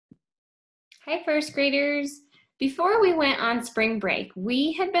Hi, first graders. Before we went on spring break,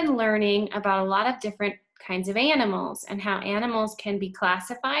 we had been learning about a lot of different kinds of animals and how animals can be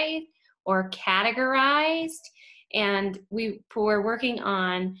classified or categorized. And we were working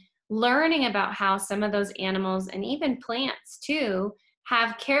on learning about how some of those animals and even plants too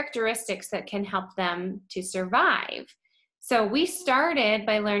have characteristics that can help them to survive. So we started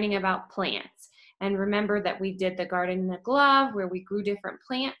by learning about plants. And remember that we did the garden in a glove where we grew different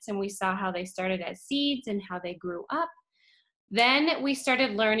plants and we saw how they started as seeds and how they grew up. Then we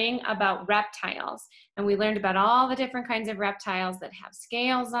started learning about reptiles, and we learned about all the different kinds of reptiles that have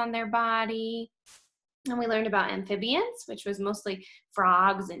scales on their body. And we learned about amphibians, which was mostly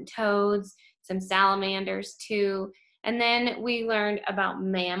frogs and toads, some salamanders too. And then we learned about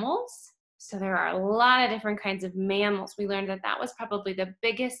mammals. So there are a lot of different kinds of mammals. We learned that that was probably the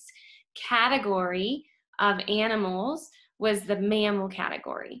biggest category of animals, was the mammal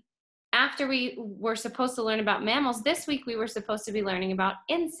category. After we were supposed to learn about mammals, this week we were supposed to be learning about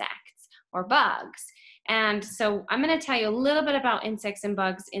insects or bugs. And so I'm going to tell you a little bit about insects and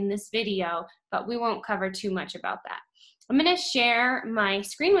bugs in this video, but we won't cover too much about that. I'm going to share my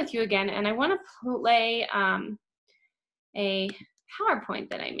screen with you again, and I want to play a PowerPoint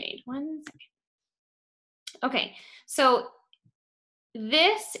that I made. One second. Okay, so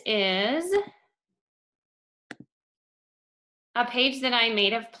this is a page that I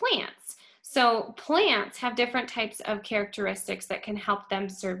made of plants. So plants have different types of characteristics that can help them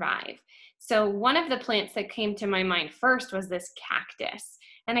survive. So one of the plants that came to my mind first was this cactus.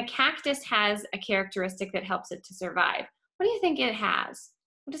 And a cactus has a characteristic that helps it to survive. What do you think it has?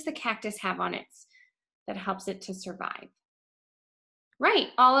 What does the cactus have on it that helps it to survive? Right,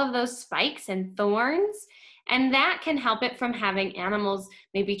 all of those spikes and thorns. And that can help it from having animals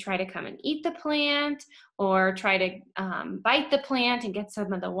maybe try to come and eat the plant or try to bite the plant and get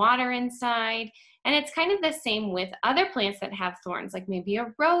some of the water inside. And it's kind of the same with other plants that have thorns, like maybe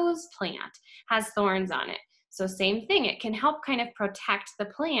a rose plant has thorns on it. So same thing, it can help kind of protect the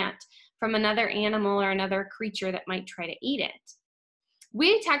plant from another animal or another creature that might try to eat it.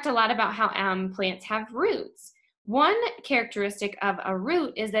 We talked a lot about how plants have roots. One characteristic of a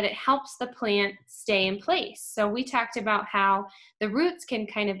root is that it helps the plant stay in place. So we talked about how the roots can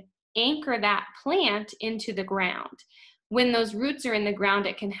kind of anchor that plant into the ground. When those roots are in the ground,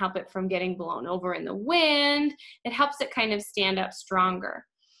 it can help it from getting blown over in the wind. It helps it kind of stand up stronger.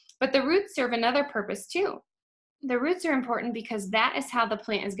 But the roots serve another purpose too. The roots are important because that is how the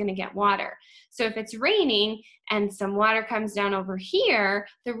plant is going to get water. So if it's raining and some water comes down over here,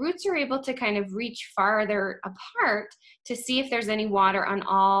 the roots are able to kind of reach farther apart to see if there's any water on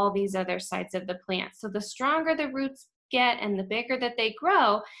all these other sides of the plant. So the stronger the roots get and the bigger that they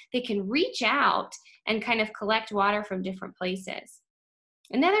grow, they can reach out and kind of collect water from different places.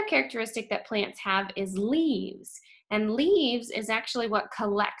 Another characteristic that plants have is leaves. And leaves is actually what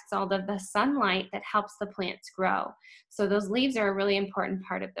collects all of the sunlight that helps the plants grow. So those leaves are a really important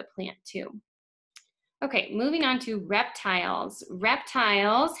part of the plant too. Okay, moving on to reptiles.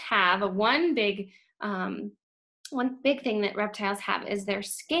 Reptiles have one big thing that reptiles have is their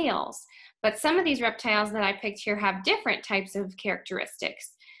scales. But some of these reptiles that I picked here have different types of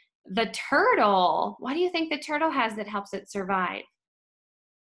characteristics. The turtle, what do you think the turtle has that helps it survive?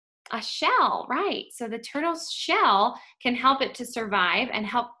 A shell, right. So the turtle's shell can help it to survive and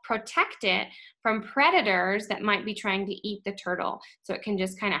help protect it from predators that might be trying to eat the turtle. So it can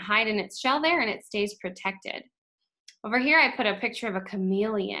just kind of hide in its shell there and it stays protected. Over here, I put a picture of a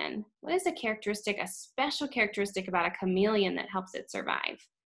chameleon. What is a special characteristic about a chameleon that helps it survive?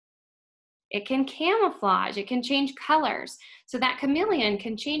 It can camouflage, it can change colors. So that chameleon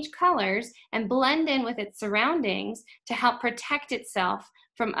can change colors and blend in with its surroundings to help protect itself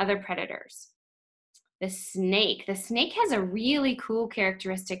from other predators. The snake has a really cool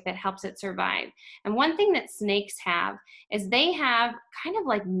characteristic that helps it survive. And one thing that snakes have is they have kind of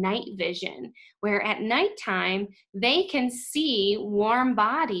like night vision, where at nighttime they can see warm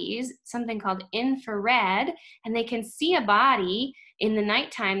bodies, something called infrared, and they can see a body in the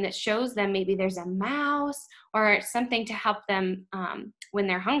nighttime that shows them maybe there's a mouse or something to help them when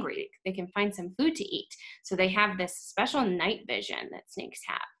they're hungry. They can find some food to eat. So they have this special night vision that snakes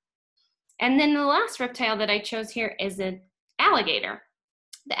have. And then the last reptile that I chose here is an alligator.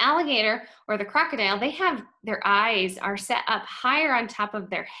 The alligator or the crocodile, they have their eyes are set up higher on top of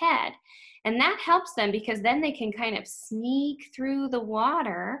their head. And that helps them because then they can kind of sneak through the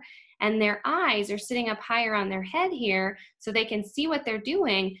water and their eyes are sitting up higher on their head here so they can see what they're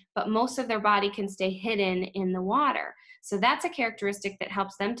doing, but most of their body can stay hidden in the water. So that's a characteristic that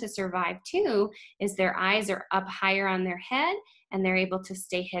helps them to survive too, is their eyes are up higher on their head and they're able to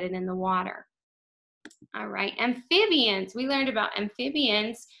stay hidden in the water. All right, amphibians. We learned about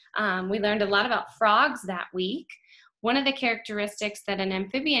amphibians. We learned a lot about frogs that week. One of the characteristics that an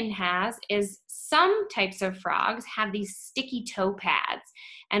amphibian has is some types of frogs have these sticky toe pads.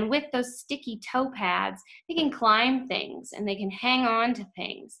 And with those sticky toe pads, they can climb things and they can hang on to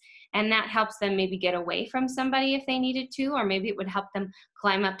things. And that helps them maybe get away from somebody if they needed to, or maybe it would help them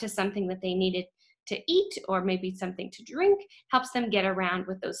climb up to something that they needed to eat, or maybe something to drink, helps them get around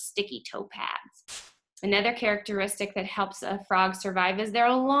with those sticky toe pads. Another characteristic that helps a frog survive is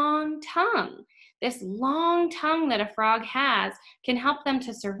their long tongue. This long tongue that a frog has can help them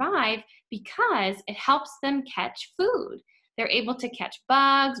to survive because it helps them catch food. They're able to catch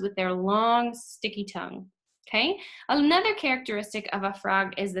bugs with their long, sticky tongue. Okay? Another characteristic of a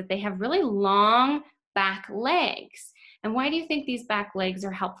frog is that they have really long back legs. And why do you think these back legs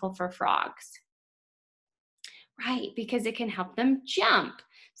are helpful for frogs? Right, because it can help them jump.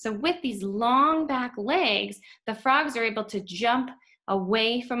 So with these long back legs, the frogs are able to jump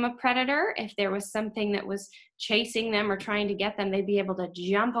away from a predator. If there was something that was chasing them or trying to get them, they'd be able to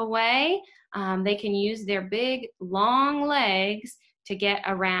jump away. They can use their big, long legs to get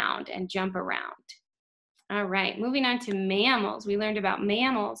around and jump around. All right, moving on to mammals. We learned about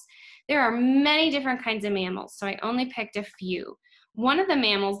mammals. There are many different kinds of mammals, so I only picked a few. One of the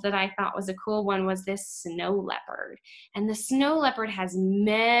mammals that I thought was a cool one was this snow leopard. And the snow leopard has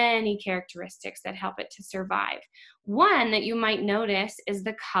many characteristics that help it to survive. One that you might notice is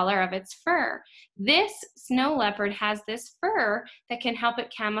the color of its fur. This snow leopard has this fur that can help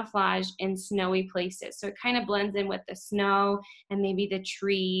it camouflage in snowy places. So it kind of blends in with the snow and maybe the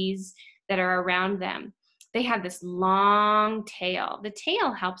trees that are around them. They have this long tail. The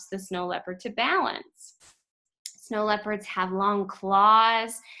tail helps the snow leopard to balance. Snow leopards have long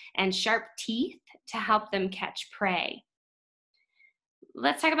claws and sharp teeth to help them catch prey.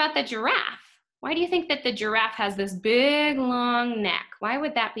 Let's talk about the giraffe. Why do you think that the giraffe has this big, long neck? Why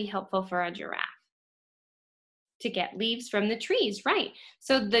would that be helpful for a giraffe? To get leaves from the trees, right?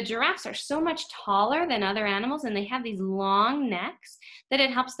 So the giraffes are so much taller than other animals, and they have these long necks that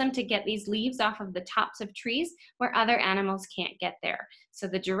it helps them to get these leaves off of the tops of trees where other animals can't get there. So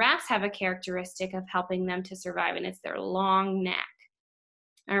the giraffes have a characteristic of helping them to survive, and it's their long neck.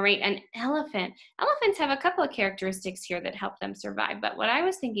 All right, an elephant. Elephants have a couple of characteristics here that help them survive, but what I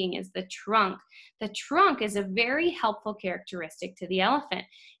was thinking is the trunk. The trunk is a very helpful characteristic to the elephant.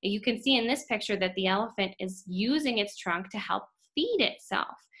 You can see in this picture that the elephant is using its trunk to help feed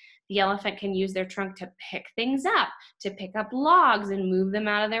itself. The elephant can use their trunk to pick things up, to pick up logs and move them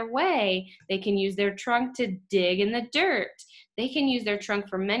out of their way. They can use their trunk to dig in the dirt. They can use their trunk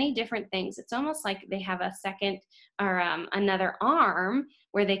for many different things. It's almost like they have a second or another arm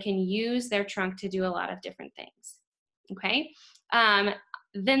where they can use their trunk to do a lot of different things. Okay,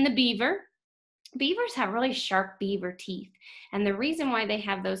 then the beaver. Beavers have really sharp beaver teeth, and the reason why they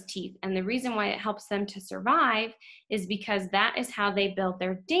have those teeth and the reason why it helps them to survive is because that is how they build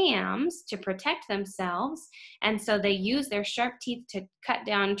their dams to protect themselves. And so they use their sharp teeth to cut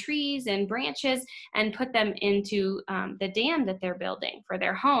down trees and branches and put them into the dam that they're building for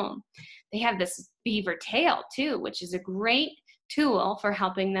their home. They have this beaver tail too, which is a great tool for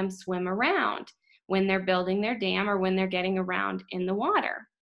helping them swim around when they're building their dam or when they're getting around in the water.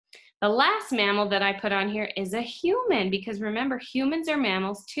 The last mammal that I put on here is a human, because remember, humans are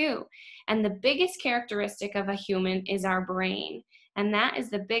mammals too. And the biggest characteristic of a human is our brain. And that is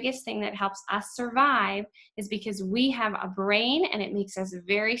the biggest thing that helps us survive, is because we have a brain and it makes us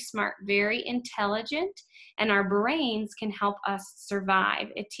very smart, very intelligent, and our brains can help us survive.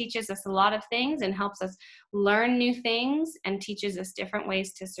 It teaches us a lot of things and helps us learn new things and teaches us different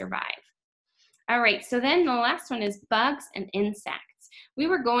ways to survive. All right, so then the last one is bugs and insects. We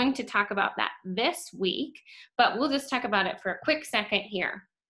were going to talk about that this week, but we'll just talk about it for a quick second here.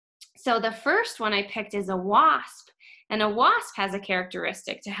 So the first one I picked is a wasp, and a wasp has a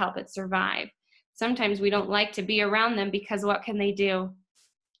characteristic to help it survive. Sometimes we don't like to be around them because what can they do?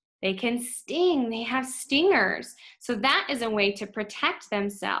 They can sting. They have stingers. So that is a way to protect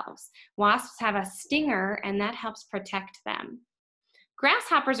themselves. Wasps have a stinger, and that helps protect them.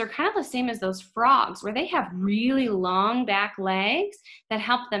 Grasshoppers are kind of the same as those frogs, where they have really long back legs that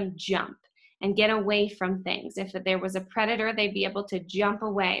help them jump and get away from things. If there was a predator, they'd be able to jump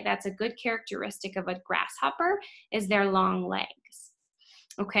away. That's a good characteristic of a grasshopper, is their long legs.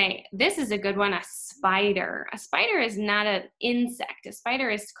 Okay, this is a good one, a spider. A spider is not an insect. A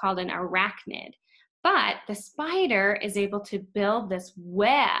spider is called an arachnid. But the spider is able to build this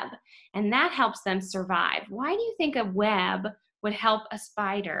web, and that helps them survive. Why do you think a web would help a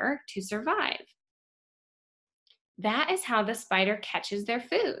spider to survive? That is how the spider catches their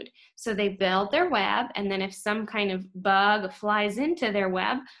food. So they build their web, and then if some kind of bug flies into their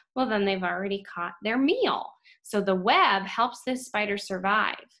web, well, then they've already caught their meal. So the web helps this spider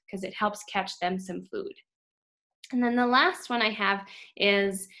survive because it helps catch them some food. And then the last one I have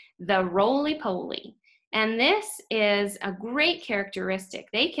is the roly-poly. And this is a great characteristic.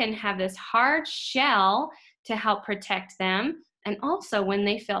 They can have this hard shell to help protect them. And also when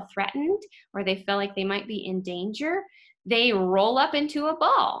they feel threatened or they feel like they might be in danger, they roll up into a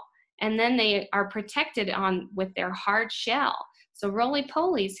ball. And then they are protected with their hard shell. So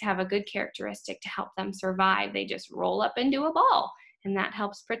roly-polies have a good characteristic to help them survive. They just roll up into a ball, and that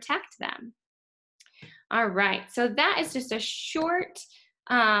helps protect them. All right, so that is just a short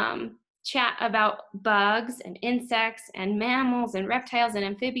chat about bugs and insects and mammals and reptiles and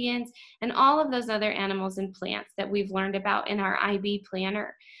amphibians and all of those other animals and plants that we've learned about in our IB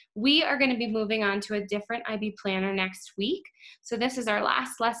planner. We are going to be moving on to a different IB planner next week. So this is our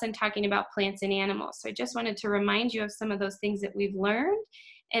last lesson talking about plants and animals. So I just wanted to remind you of some of those things that we've learned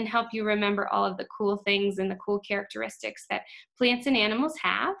and help you remember all of the cool things and the cool characteristics that plants and animals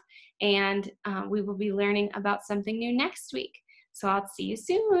have. And we will be learning about something new next week. So I'll see you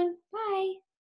soon. Bye.